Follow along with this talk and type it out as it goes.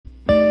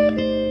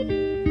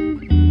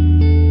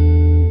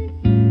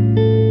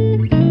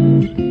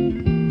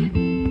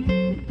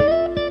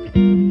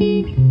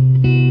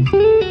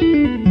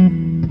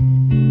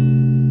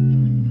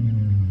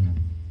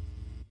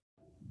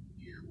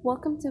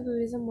to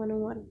Buddhism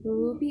 101, where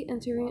we will be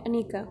interviewing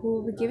Anika, who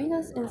will be giving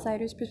us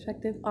insider's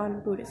perspective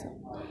on Buddhism.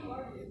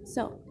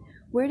 So,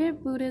 where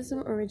did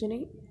Buddhism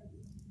originate?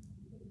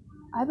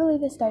 I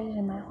believe it started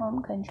in my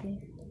home country,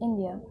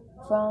 India,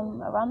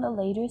 from around the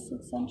later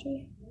 6th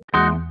century.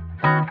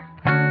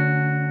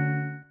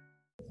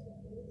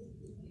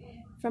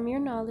 From your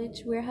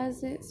knowledge, where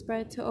has it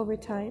spread to over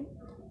time?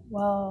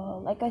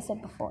 Well, like I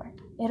said before,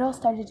 it all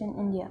started in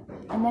India,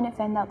 and then it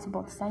fanned out to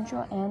both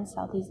Central and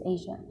Southeast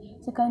Asia,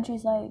 to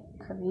countries like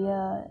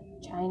Korea,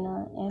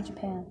 China, and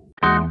Japan.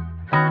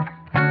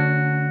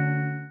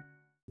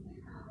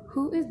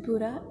 Who is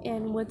Buddha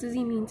and what does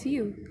he mean to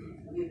you?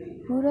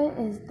 Buddha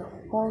is the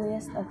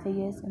holiest of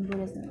figures in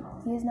Buddhism.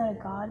 He is not a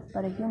god,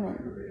 but a human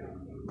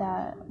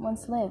that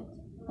once lived,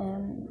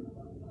 and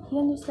he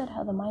understood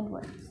how the mind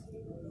works.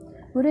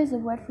 Buddha is a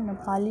word from the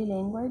Pali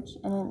language,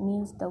 and it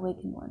means the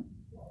awakened one.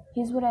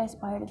 He is what I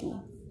aspire to be,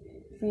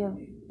 free of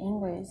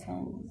angers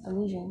and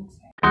illusions.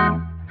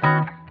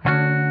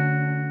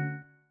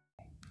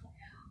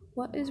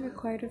 What is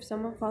required of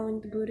someone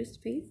following the Buddhist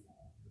faith?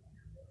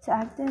 To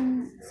act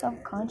in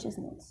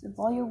self-consciousness of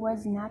all your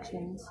words and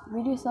actions,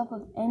 rid yourself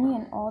of any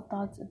and all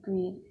thoughts of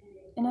greed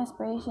and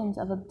aspirations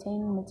of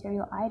obtaining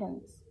material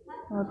items,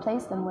 and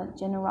replace them with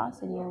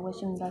generosity and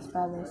wishing the best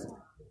for others.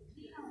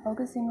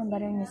 Focusing on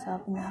bettering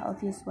yourself in the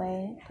healthiest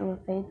way through a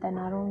faith that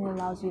not only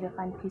allows you to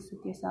find peace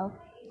with yourself,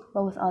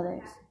 but with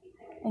others,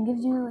 and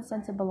gives you a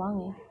sense of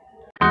belonging.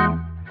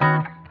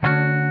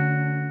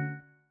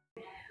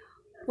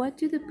 What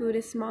do the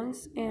Buddhist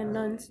monks and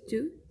nuns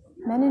do?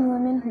 Men and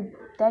women who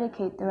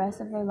dedicate the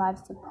rest of their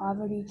lives to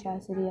poverty,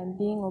 chastity, and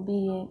being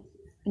obedient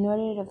in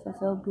order to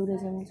fulfill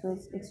Buddhism to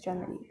its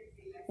extremity.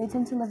 They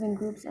tend to live in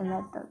groups and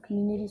let the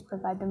communities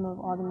provide them with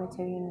all the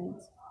material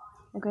needs.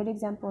 A great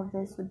example of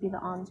this would be the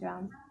alms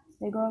round.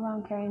 They go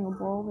around carrying a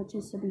bowl which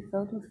is to be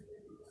filled with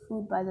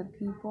food by the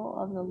people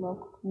of the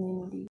local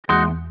community.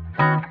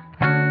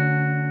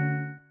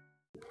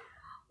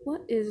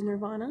 What is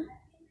nirvana?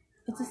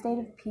 It's a state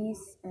of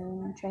peace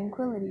and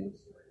tranquility.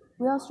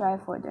 We all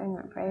strive for it during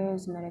our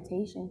prayers and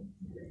meditation.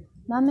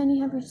 Not many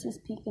have reached this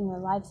peak in their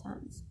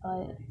lifetimes,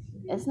 but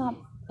it's not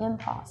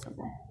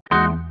impossible.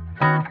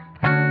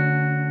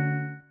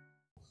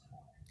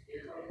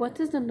 What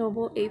does the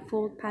Noble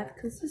Eightfold Path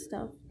consist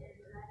of?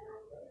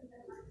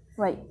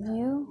 Right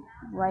view,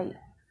 right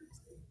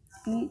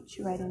speech,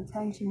 right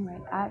intention,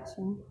 right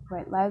action,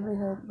 right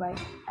livelihood, right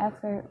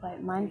effort,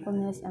 right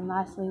mindfulness, and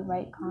lastly,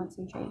 right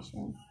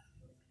concentration.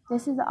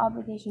 This is the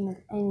obligation of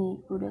any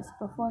Buddhist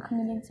before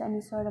committing to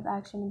any sort of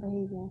action or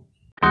behavior.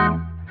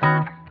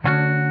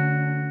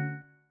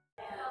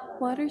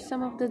 What are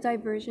some of the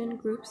divergent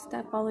groups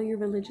that follow your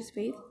religious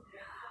faith?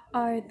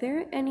 Are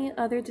there any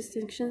other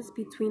distinctions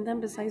between them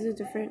besides the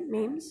different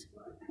names?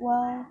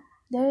 Well,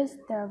 there is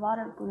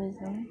Theravada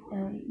Buddhism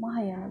and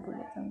Mahayana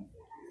Buddhism.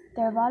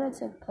 Theravada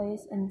took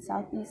place in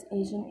Southeast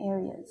Asian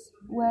areas,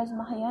 whereas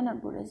Mahayana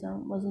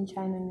Buddhism was in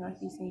China and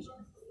Northeast Asia.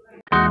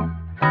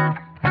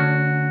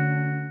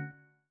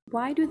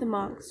 Why do the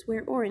monks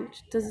wear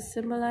orange? Does it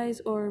symbolize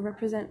or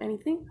represent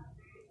anything?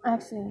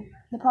 Actually,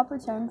 the proper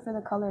term for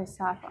the color is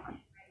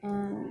saffron,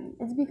 and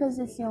it's because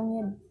it's the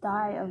only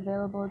dye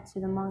available to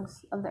the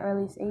monks of the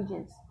earliest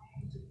ages.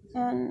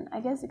 And I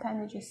guess it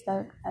kind of just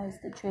stuck as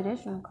the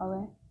traditional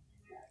color,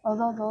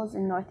 although those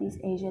in Northeast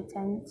Asia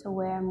tend to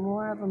wear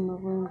more of a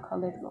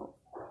maroon-colored robe.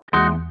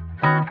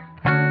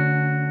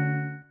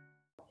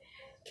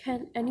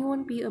 Can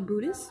anyone be a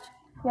Buddhist?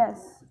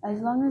 Yes,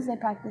 as long as they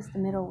practice the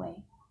middle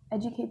way,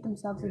 educate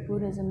themselves with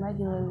Buddhism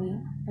regularly,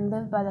 and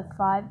live by the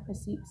 5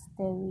 precepts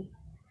daily.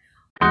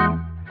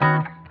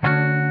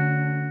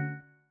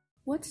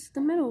 What's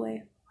the middle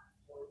way?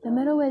 The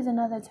middle way is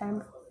another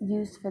term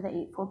used for the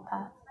Eightfold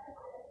Path.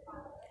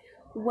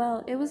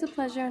 Well, it was a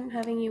pleasure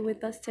having you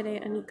with us today,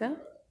 Anika.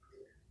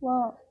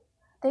 Well,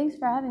 thanks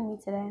for having me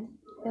today.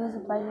 It was a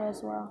pleasure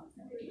as well.